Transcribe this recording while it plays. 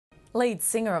Lead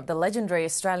singer of the legendary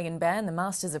Australian band the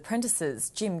Masters Apprentices,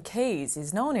 Jim Keays,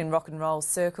 is known in rock and roll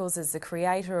circles as the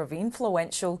creator of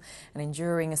influential and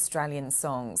enduring Australian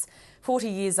songs. 40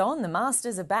 years on, the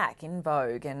Masters are back in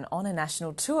Vogue and on a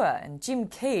national tour, and Jim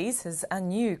Keays has a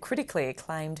new critically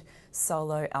acclaimed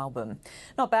solo album.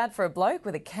 Not bad for a bloke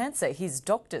with a cancer his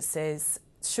doctor says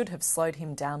should have slowed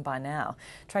him down by now.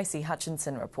 Tracy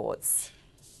Hutchinson reports.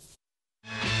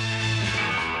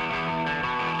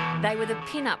 They were the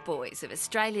pin-up boys of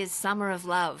Australia's Summer of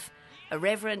Love,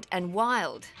 irreverent and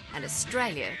wild, and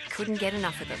Australia couldn't get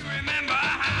enough of them.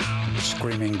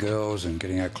 Screaming girls and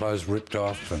getting our clothes ripped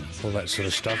off and all that sort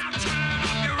of stuff.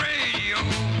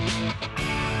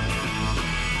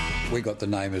 We got the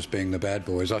name as being the bad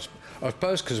boys. I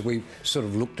suppose because we sort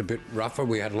of looked a bit rougher.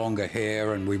 We had longer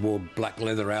hair and we wore black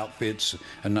leather outfits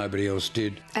and nobody else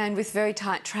did. And with very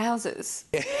tight trousers.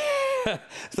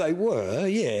 They were,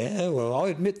 yeah, well, I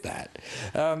admit that.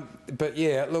 But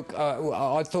yeah, look,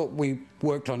 I thought we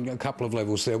worked on a couple of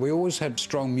levels there. We always had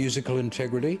strong musical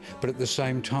integrity, but at the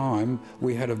same time,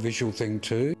 we had a visual thing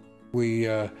too. We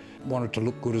wanted to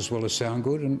look good as well as sound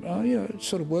good, and yeah, it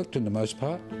sort of worked in the most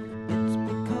part.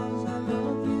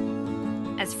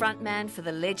 As frontman for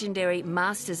the legendary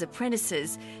Masters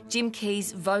Apprentices, Jim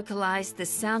Keays vocalised the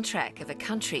soundtrack of a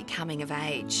country coming of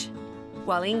age.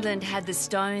 While England had the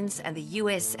Stones and the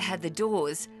US had the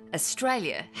Doors,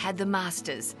 Australia had the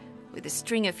Masters, with a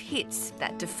string of hits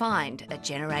that defined a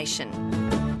generation.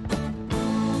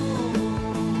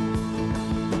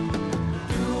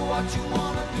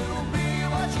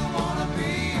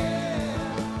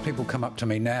 People come up to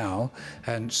me now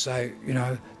and say, you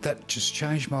know, that just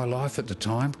changed my life at the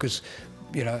time, because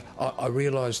you know, I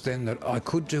realised then that I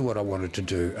could do what I wanted to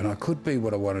do and I could be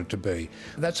what I wanted to be.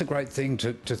 That's a great thing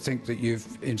to think that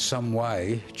you've in some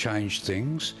way changed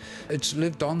things. It's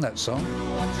lived on, that song.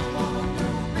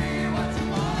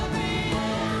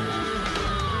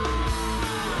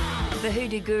 The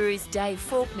Hoodoo Guru's Dave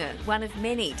Faulkner, one of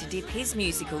many to dip his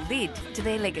musical lid to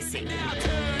their legacy.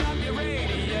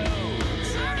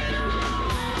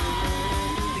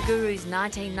 The Guru's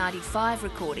 1995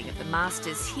 recording of the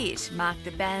Masters hit marked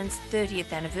the band's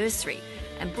 30th anniversary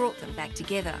and brought them back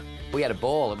together. We had a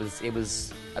ball. It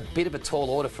was a bit of a tall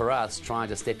order for us trying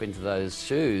to step into those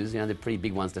shoes. You know, they're pretty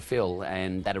big ones to fill,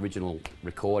 and that original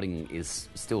recording is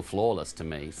still flawless to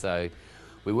me. So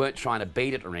we weren't trying to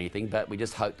beat it or anything, but we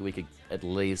just hoped that we could at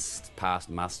least pass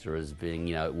muster as being,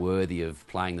 you know, worthy of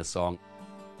playing the song.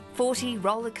 40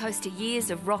 rollercoaster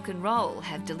years of rock and roll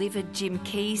have delivered Jim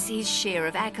Keays his share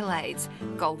of accolades,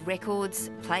 gold records,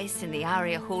 place in the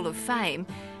ARIA Hall of Fame,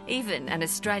 even an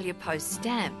Australia Post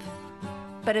stamp.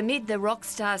 But amid the rock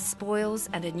star's spoils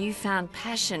and a newfound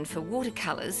passion for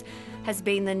watercolours has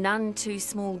been the none too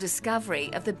small discovery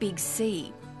of the Big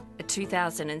C, a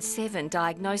 2007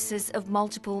 diagnosis of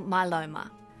multiple myeloma.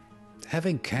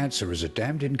 Having cancer is a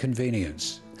damned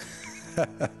inconvenience.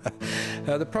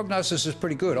 The prognosis is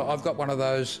pretty good. I've got one of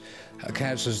those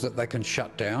cancers that they can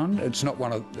shut down. It's not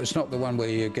the one where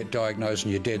you get diagnosed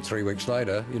and you're dead 3 weeks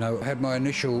later. You know, I had my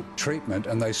initial treatment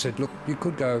and they said, look, you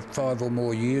could go 5 or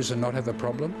more years and not have a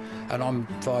problem. And I'm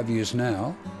 5 years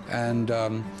now, and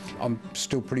I'm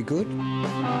still pretty good.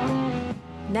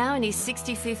 Now in his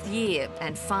 65th year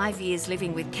and 5 years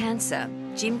living with cancer,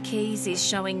 Jim Keays is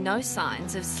showing no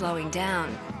signs of slowing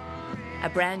down. A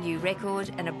brand new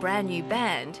record and a brand new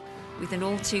band with an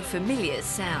all too familiar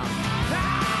sound.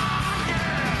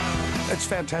 It's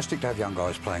fantastic to have young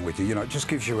guys playing with you. You know, it just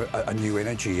gives you a new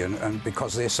energy, and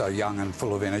because they're so young and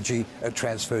full of energy, it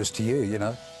transfers to you, you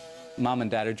know. Mum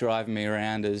and Dad are driving me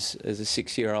around as a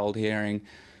 6-year-old hearing,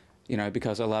 you know,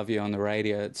 because I love you on the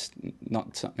radio. It's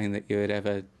not something that you would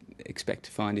ever expect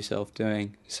to find yourself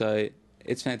doing. So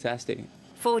it's fantastic.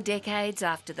 4 decades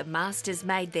after the Masters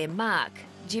made their mark,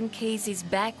 Jim Keays is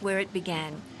back where it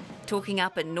began, talking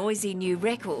up a noisy new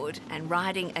record and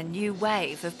riding a new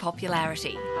wave of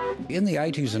popularity. In the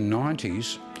 80s and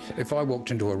 90s, if I walked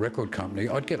into a record company,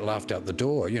 I'd get laughed out the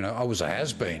door. You know, I was a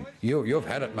has-been. You've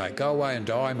had it, mate. Go away and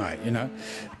die, mate, you know.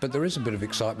 But there is a bit of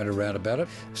excitement around about it.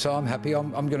 So I'm happy.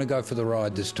 I'm going to go for the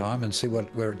ride this time and see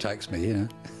where it takes me, you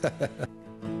know.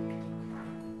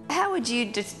 How would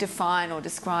you just define or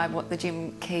describe what the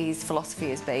Jim Keays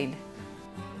philosophy has been?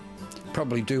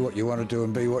 Probably do what you want to do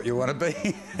and be what you want to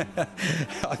be.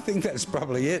 I think that's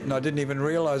probably it, and I didn't even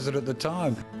realise it at the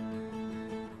time.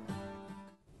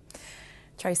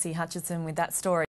 Tracy Hutchinson with that story.